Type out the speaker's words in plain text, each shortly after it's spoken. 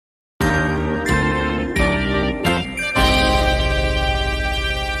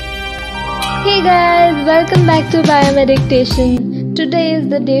Hey guys, welcome back to Biomeditation. Today is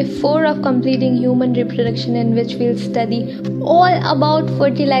the day 4 of completing human reproduction, in which we'll study all about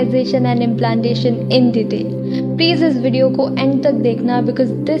fertilization and implantation in detail. Please इस video को end तक देखना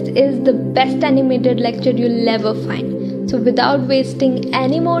because this is the best animated lecture you'll ever find. So without wasting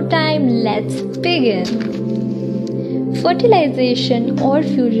any more time, let's begin. Fertilization or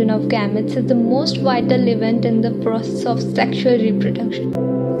fusion of gametes is the most vital event in the process of sexual reproduction,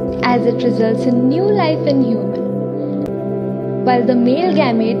 as it results in new life in human. While the male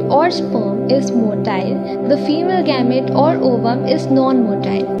gamete or sperm is motile, the female gamete or ovum is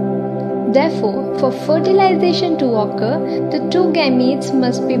non-motile. Therefore, for fertilization to occur, the two gametes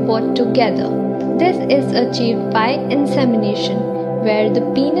must be brought together. This is achieved by insemination, where the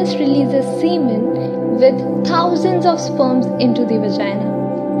penis releases semen with thousands of sperms into the vagina.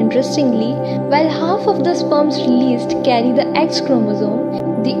 Interestingly, while half of the sperms released carry the X chromosome,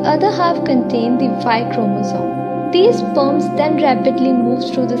 the other half contain the Y chromosome. These sperms then rapidly move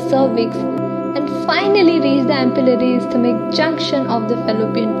through the cervix and finally reach the ampullary isthmic junction of the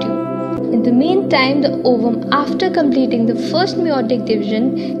fallopian tube. In the meantime, the ovum, after completing the first meiotic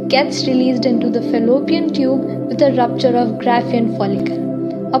division, gets released into the fallopian tube with a rupture of graafian follicle.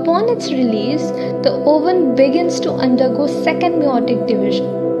 Upon its release, the ovum begins to undergo second meiotic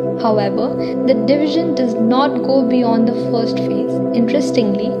division. However, the division does not go beyond the first phase.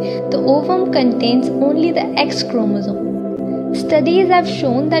 Interestingly, the ovum contains only the X chromosome. Studies have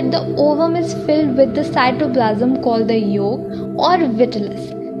shown that the ovum is filled with the cytoplasm called the yolk or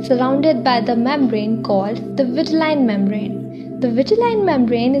vitellis, surrounded by the membrane called the vitelline membrane. The vitelline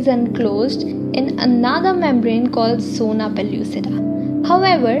membrane is enclosed in another membrane called zona pellucida.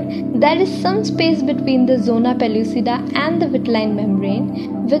 However, there is some space between the zona pellucida and the vitelline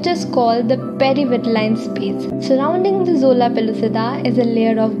membrane, which is called the perivitelline space. Surrounding the zona pellucida is a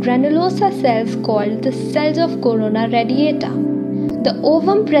layer of granulosa cells called the cells of corona radiata. The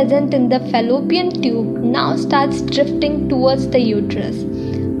ovum present in the fallopian tube now starts drifting towards the uterus.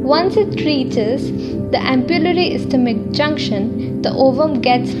 Once it reaches the ampullary isthmic junction, the ovum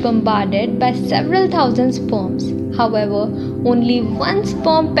gets bombarded by several thousand sperms. However, only one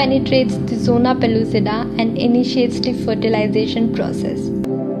sperm penetrates the zona pellucida and initiates the fertilization process.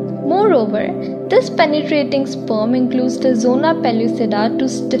 Moreover, this penetrating sperm includes the zona pellucida to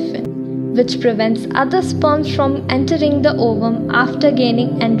stiffen, which prevents other sperms from entering the ovum after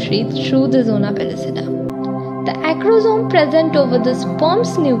gaining entry through the zona pellucida. The acrosome present over the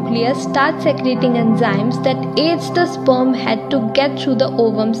sperm's nucleus starts secreting enzymes that aids the sperm head to get through the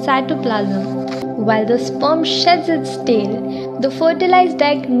ovum cytoplasm. While the sperm sheds its tail, the fertilized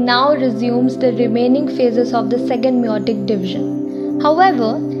egg now resumes the remaining phases of the second meiotic division.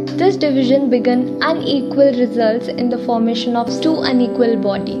 However, this division began unequal, results in the formation of two unequal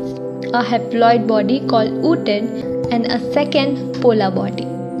bodies, a haploid body called ootid and a second polar body,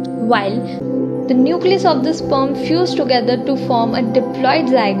 while the nucleus of the sperm fused together to form a diploid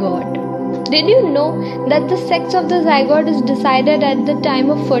zygote. Did you know that the sex of the zygote is decided at the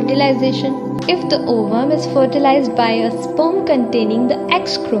time of fertilization? If the ovum is fertilized by a sperm containing the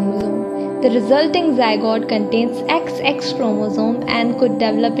X chromosome, the resulting zygote contains XX chromosome and could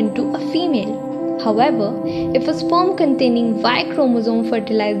develop into a female. However, if a sperm containing Y chromosome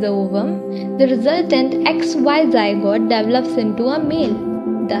fertilizes the ovum, the resultant XY zygote develops into a male.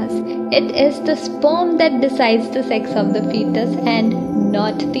 Thus, it is the sperm that decides the sex of the fetus and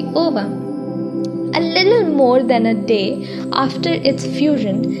not the ovum. A little more than a day after its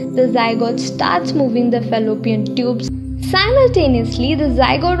fusion, the zygote starts moving the fallopian tubes. Simultaneously, the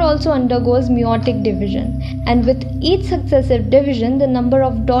zygote also undergoes meiotic division, and with each successive division, the number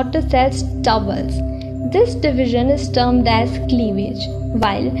of daughter cells doubles. This division is termed as cleavage,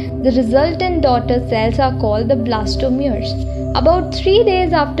 while the resultant daughter cells are called the blastomeres. About 3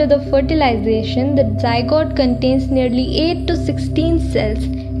 days after the fertilization, the zygote contains nearly 8 to 16 cells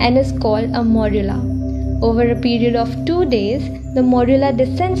and is called a morula. Over a period of 2 days, the morula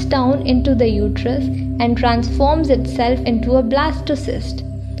descends down into the uterus and transforms itself into a blastocyst,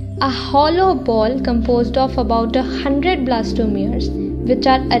 a hollow ball composed of about 100 blastomeres, which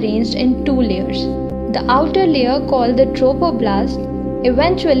are arranged in 2 layers. The outer layer, called the trophoblast,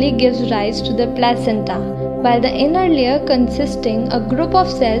 eventually gives rise to the placenta, while the inner layer, consisting a group of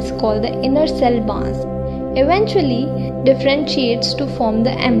cells called the inner cell mass, eventually differentiates to form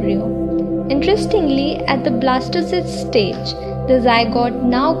the embryo. Interestingly, at the blastocyst stage, the zygote,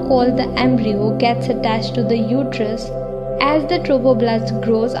 now called the embryo, gets attached to the uterus as the trophoblast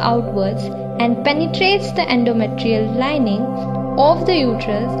grows outwards and penetrates the endometrial lining of the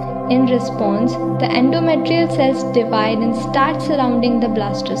uterus. In response, the endometrial cells divide and start surrounding the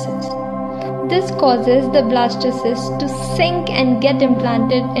blastocyst. This causes the blastocyst to sink and get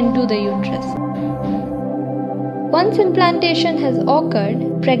implanted into the uterus. Once implantation has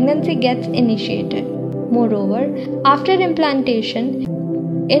occurred, pregnancy gets initiated. Moreover, after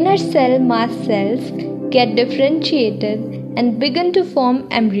implantation, inner cell mast cells get differentiated and begin to form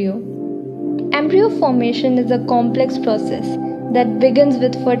embryo. Embryo formation is a complex process that begins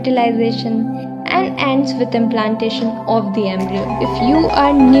with fertilization and ends with implantation of the embryo. If you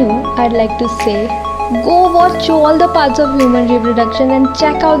are new, I'd like to say, go watch all the parts of human reproduction and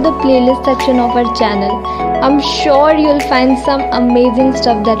check out the playlist section of our channel. I'm sure you'll find some amazing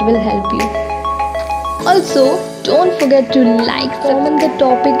stuff that will help you. Also, don't forget to like, comment the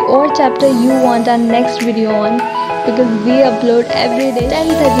topic or chapter you want our next video on, because we upload every day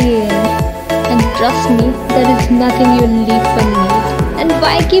 10:30 AM. And trust me, there is nothing you'll leave for NEET. And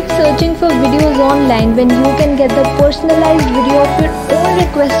why keep searching for videos online when you can get the personalized video of your own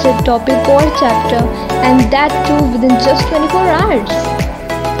requested topic or chapter, and that too within just 24 hours.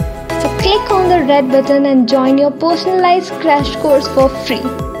 So click on the red button and join your personalized crash course for free.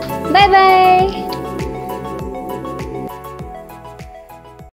 Bye bye.